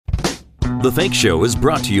The Fake Show is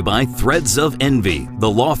brought to you by Threads of Envy, the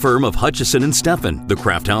law firm of Hutchison and Steffen, the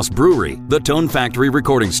Craft House Brewery, the Tone Factory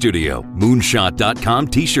Recording Studio, Moonshot.com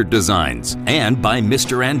T-shirt designs, and by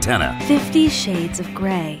Mr. Antenna. 50 Shades of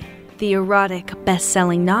Grey, the erotic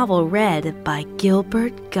best-selling novel read by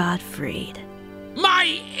Gilbert Gottfried.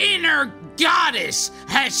 My inner goddess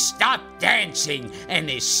has stopped dancing and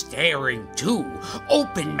is staring too,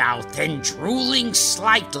 open-mouthed and drooling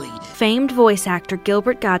slightly. Famed voice actor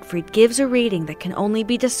Gilbert Gottfried gives a reading that can only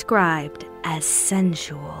be described as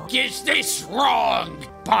sensual. Is this wrong?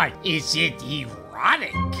 But is it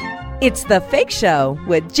erotic? It's The Fake Show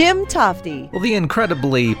with Jim Tofte. Well, the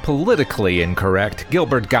incredibly politically incorrect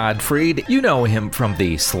Gilbert Gottfried, you know him from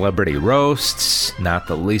the celebrity roasts, not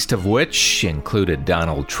the least of which included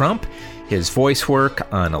Donald Trump, his voice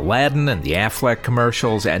work on Aladdin and the Affleck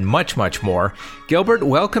commercials, and much, much more. Gilbert,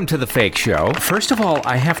 welcome to The Fake Show. First of all,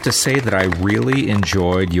 I have to say that I really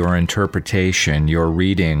enjoyed your interpretation, your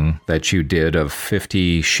reading that you did of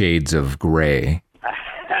 50 Shades of Grey.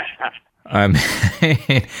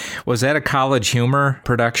 Was that a College Humor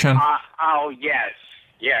production? Oh, yes.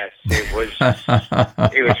 Yes, it was.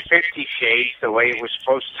 It was 50 Shades the way it was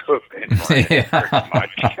supposed to have been. Pretty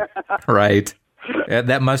much. Right.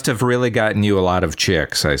 That must have really gotten you a lot of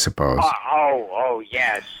chicks, I suppose. Oh,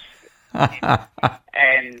 yes.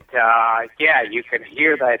 And yeah, you can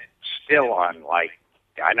hear that still on,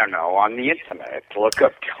 on the internet. Look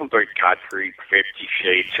up Gilbert Gottfried, 50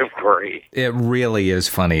 Shades of Grey. It really is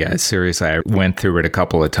funny. Seriously, I went through it a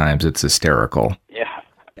couple of times. It's hysterical. Yeah.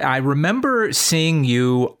 I remember seeing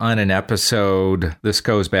you on an episode, this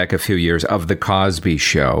goes back a few years, of The Cosby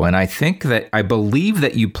Show, and I believe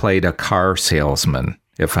that you played a car salesman,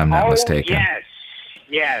 if I'm not mistaken.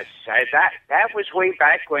 Yes. That was way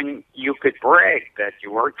back when you could brag that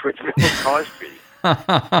you worked with Bill Cosby.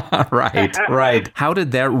 Right. How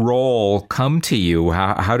did that role come to you?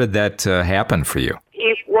 How did that happen for you?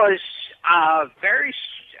 It was very.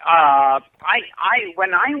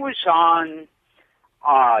 When I was on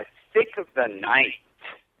Thick of the Night.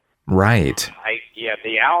 Right.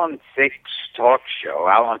 The Alan Thicke's talk show.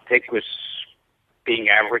 Alan Thicke was being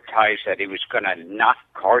advertised that he was going to knock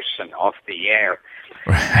Carson off the air.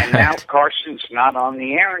 Right. And now Carson's not on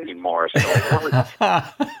the air anymore. So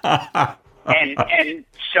and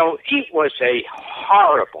so it was a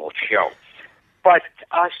horrible show. But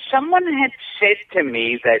someone had said to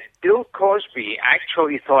me that Bill Cosby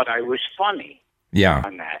actually thought I was funny. Yeah.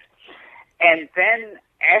 On that. And then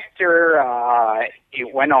after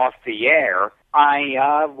it went off the air,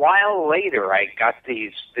 a while later I got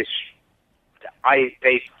they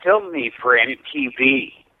filmed me for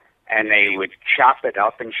MTV, and they would chop it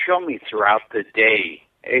up and show me throughout the day.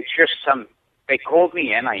 It's just they called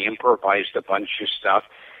me in, I improvised a bunch of stuff.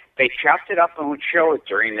 They chopped it up and would show it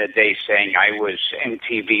during the day, saying I was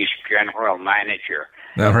MTV's general manager.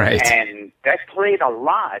 All right. And that played a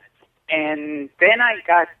lot. And then I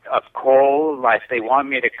got a call like they want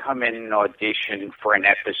me to come in and audition for an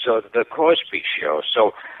episode of The Cosby Show.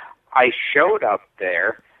 So I showed up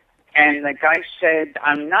there, and the guy said,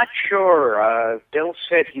 I'm not sure. Bill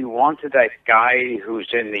said he wanted that guy who's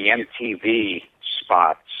in the MTV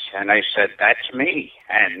spots. And I said, that's me.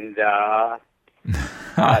 And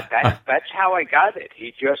that's how I got it.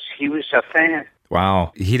 He was a fan.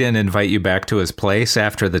 Wow. He didn't invite you back to his place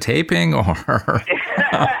after the taping, or?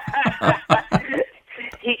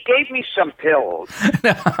 He gave me some pills.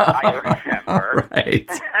 I remember. Right.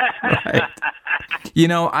 You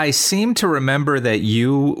know, I seem to remember that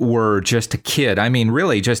you were just a kid. I mean,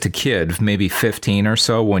 really just a kid, maybe 15 or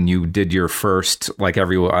so, when you did your first, like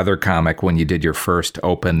every other comic, when you did your first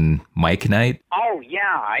open mic night. Oh, yeah.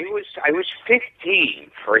 I was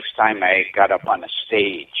 15 first time I got up on a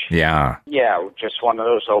stage. Yeah. Yeah, just one of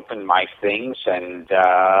those open mic things. And,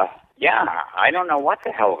 I don't know what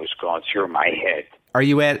the hell was going through my head. Are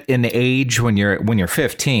you at an age when you're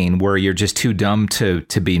 15 where you're just too dumb to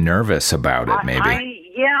be nervous about it, maybe?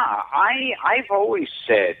 I've always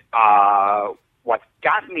said what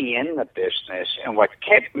got me in the business and what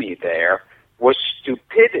kept me there was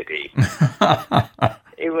stupidity.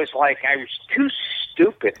 It was like I was too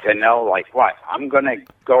stupid to know, like, what? I'm going to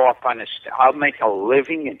go up on I'll make a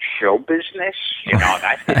living in show business?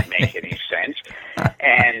 That didn't make any sense.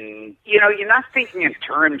 And, you're not thinking in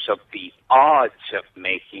terms of the odds of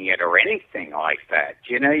making it or anything like that.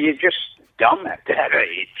 You're just dumb at that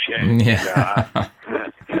age. And,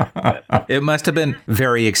 It must have been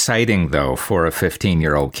very exciting, though, for a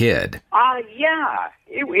 15-year-old kid. Yeah.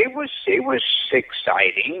 It was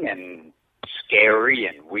exciting and scary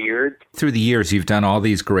and weird. Through the years, you've done all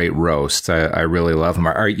these great roasts. I really love them.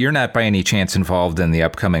 You're not by any chance involved in the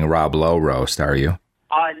upcoming Rob Lowe roast, are you?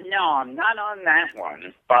 No, I'm not on that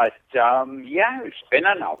one. But, yeah, it's been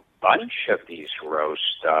on a bunch of these roasts.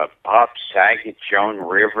 Bob Saget, Joan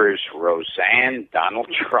Rivers, Roseanne, Donald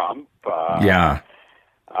Trump.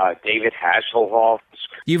 David Hasselhoff.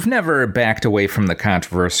 You've never backed away from the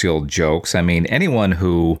controversial jokes. I mean, anyone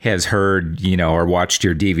who has heard, or watched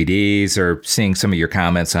your DVDs or seeing some of your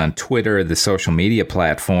comments on Twitter, the social media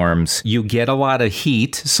platforms, you get a lot of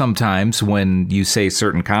heat sometimes when you say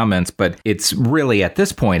certain comments, but it's really, at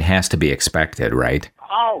this point, has to be expected, right?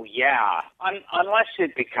 Oh, yeah. Unless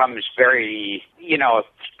it becomes very, if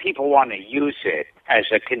people want to use it as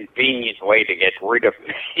a convenient way to get rid of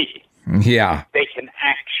me. Yeah. They can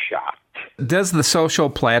act shocked. Does the social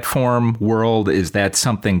platform world, is that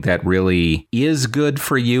something that really is good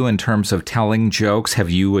for you in terms of telling jokes? Have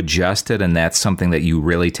you adjusted and that's something that you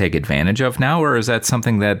really take advantage of now? Or is that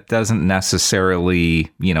something that doesn't necessarily,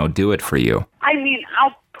 do it for you? I mean,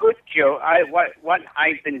 I'll put what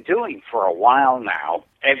I've been doing for a while now,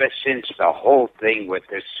 ever since the whole thing with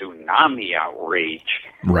the tsunami outrage.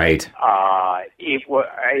 Right.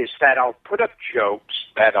 Is that I'll put up jokes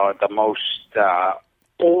that are the most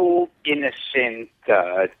old, innocent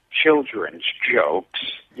children's jokes.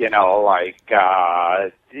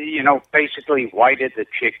 Basically, why did the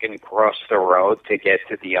chicken cross the road to get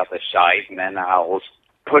to the other side? And then I'll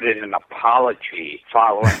put in an apology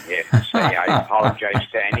following it and say, I apologize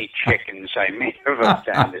to any chickens I may have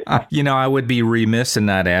offended. I would be remiss in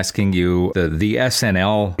not asking you, the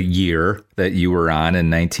SNL year that you were on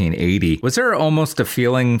in 1980, was there almost a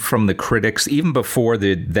feeling from the critics, even before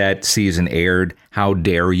that season aired, how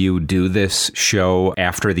dare you do this show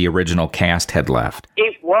after the original cast had left?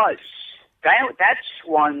 It was. That's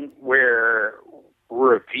one where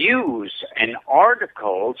reviews and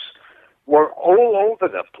articles were all over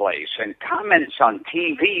the place, and comments on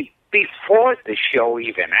TV before the show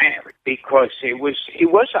even aired, because it was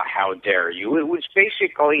a how dare you. It was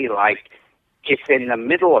basically like if in the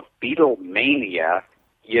middle of Beatlemania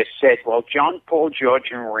you said, well, John, Paul,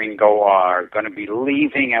 George, and Ringo are going to be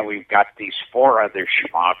leaving, and we've got these four other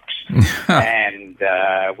schmucks, and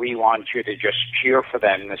we want you to just cheer for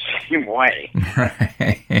them the same way.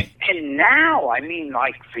 Right. And now,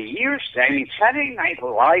 for years, Saturday Night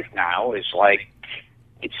Live now is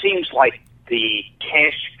it seems like the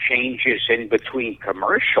cast changes in between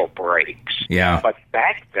commercial breaks. Yeah. But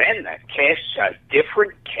back then, the cast's a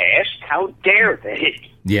different cast. How dare they?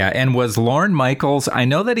 Yeah, and was Lorne Michaels, I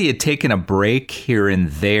know that he had taken a break here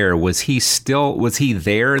and there. Was he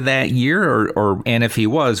there that year? Or and if he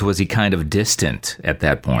was he kind of distant at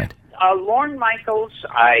that point? Lorne Michaels,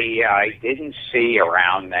 I didn't see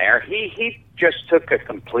around there. He just took a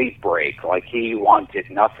complete break, like he wanted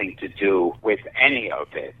nothing to do with any of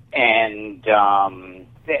it. And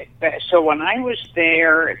so when I was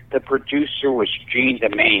there, the producer was Jean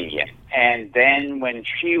Damanian. And then when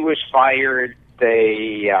she was fired,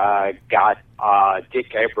 they got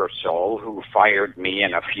Dick Ebersol, who fired me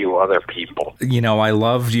and a few other people. I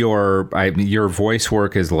loved your voice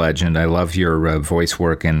work as Legend. I love your voice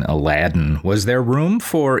work in Aladdin. Was there room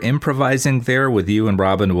for improvising there with you and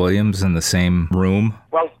Robin Williams in the same room?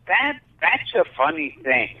 Well, that's a funny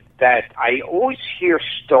thing, that I always hear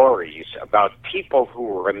stories about people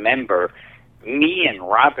who remember me and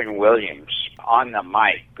Robin Williams on the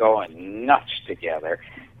mic going nuts together.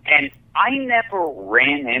 And I never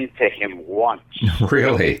ran into him once.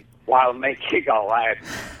 Really? While making Aladdin.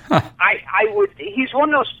 He's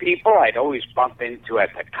one of those people I'd always bump into at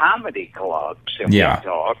the comedy clubs, and we'd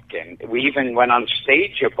talk, and we even went on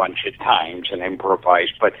stage a bunch of times and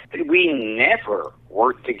improvised, but we never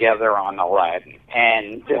worked together on Aladdin.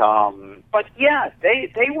 And, but yeah,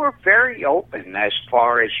 they were very open as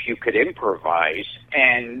far as you could improvise,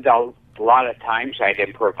 and a lot of times I'd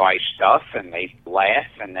improvise stuff and they'd laugh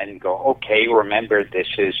and then go, okay, remember, this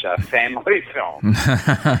is a family film.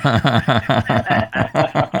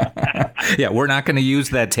 Yeah, we're not going to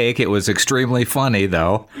use that take. It was extremely funny,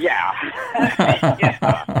 though. Yeah.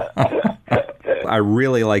 I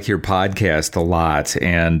really like your podcast a lot,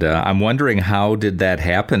 and I'm wondering, how did that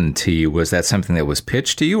happen to you? Was that something that was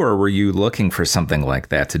pitched to you, or were you looking for something like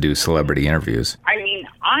that to do celebrity interviews?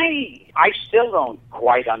 I still don't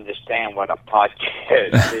quite understand what a podcast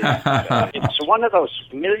is. It's one of those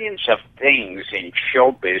millions of things in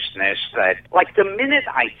show business that, like, the minute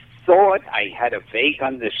I thought I had a vague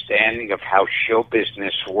understanding of how show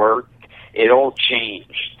business worked, it all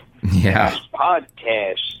changed. Yeah.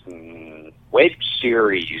 Podcasts and web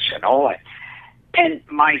series and all that. And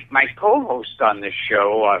my co-host on the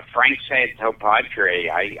show, Frank Santopadre,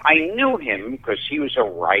 I knew him because he was a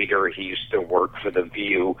writer. He used to work for The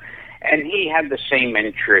View, and he had the same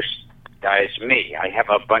interest as me. I have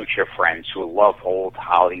a bunch of friends who love old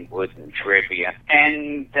Hollywood and trivia.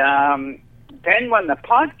 And then when the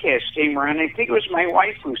podcast came around, I think it was my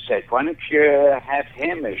wife who said, why don't you have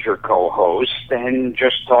him as your co-host and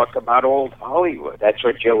just talk about old Hollywood? That's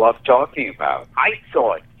what you love talking about. I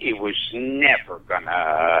thought it was never going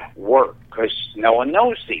to work because no one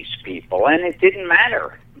knows these people, and it didn't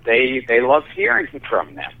matter. They love hearing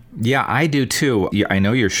from them. Yeah, I do too. I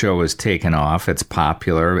know your show is taken off. It's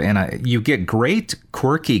popular. And you get great,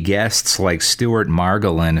 quirky guests like Stuart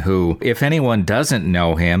Margolin, who, if anyone doesn't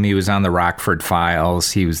know him, he was on the Rockford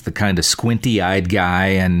Files. He was the kind of squinty-eyed guy.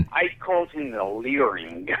 And I called him the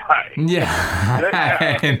leering guy. Yeah,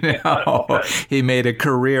 I know. He made a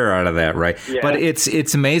career out of that, right? Yeah. But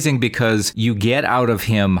it's amazing because you get out of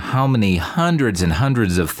him how many hundreds and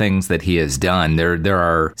hundreds of things that he has done. There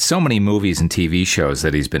are so many movies and TV shows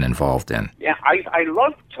that he's been involved in. Yeah, I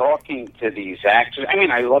love talking to these actors. I mean,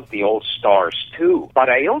 I love the old stars too, but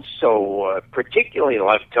I also particularly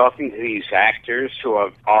love talking to these actors who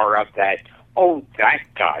are of that, oh, that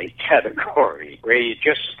guy category, where you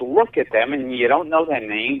just look at them and you don't know their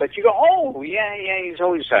name, but you go, oh, yeah, he's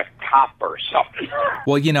always a cop or something.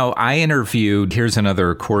 Well, here's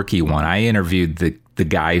another quirky one. I interviewed the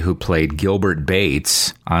guy who played Gilbert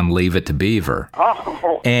Bates on Leave It to Beaver.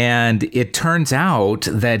 Oh. And it turns out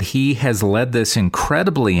that he has led this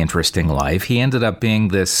incredibly interesting life. He ended up being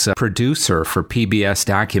this producer for PBS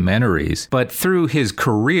documentaries, but through his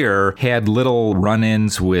career had little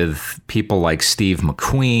run-ins with people like Steve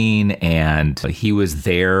McQueen, and he was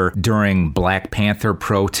there during Black Panther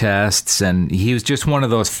protests, and he was just one of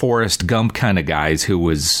those Forrest Gump kind of guys who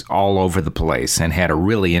was all over the place and had a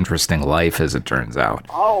really interesting life, as it turns out.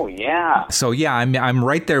 Oh, yeah. So, yeah, I'm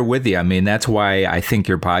right there with you. I mean, that's why I think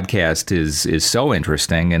your podcast is so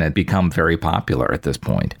interesting, and it become very popular at this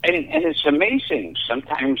point. And it's amazing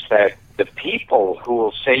sometimes that the people who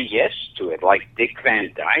will say yes to it, like Dick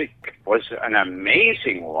Van Dyke, was an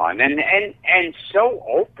amazing one, and so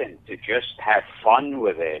open to just have fun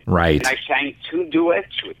with it. Right. And I sang 2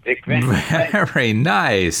 duets with Dick Van Dyke. Very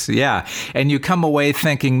nice, yeah. And you come away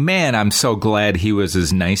thinking, man, I'm so glad he was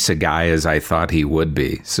as nice a guy as I thought he would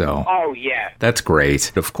be. So. Oh, yeah. That's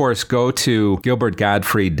great. Of course, go to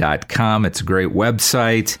gilbertgottfried.com. It's a great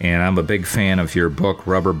website, and I'm a big fan of your book,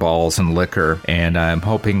 Rubber Balls and Liquor, and I'm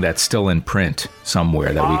hoping that's still in print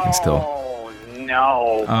somewhere that we can still...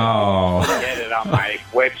 No. Oh. Get it on my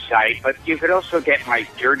website, but you could also get my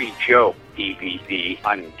Dirty Joke DVD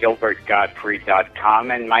on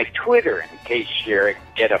gilbertgottfried.com and my Twitter in case you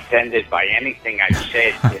get offended by anything I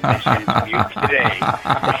said in this interview today.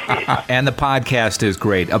 And the podcast is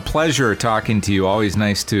great. A pleasure talking to you. Always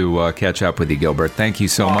nice to catch up with you, Gilbert. Thank you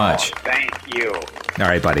so much. Thank you. All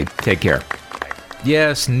right, buddy. Take care.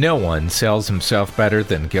 Yes, no one sells himself better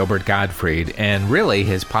than Gilbert Gottfried, and really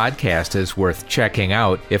his podcast is worth checking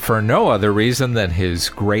out, if for no other reason than his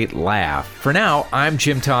great laugh. For now, I'm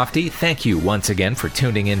Jim Tofte. Thank you once again for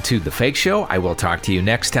tuning into The Fake Show. I will talk to you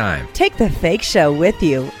next time. Take The Fake Show with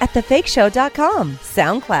you at thefakeshow.com,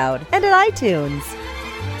 SoundCloud, and at iTunes.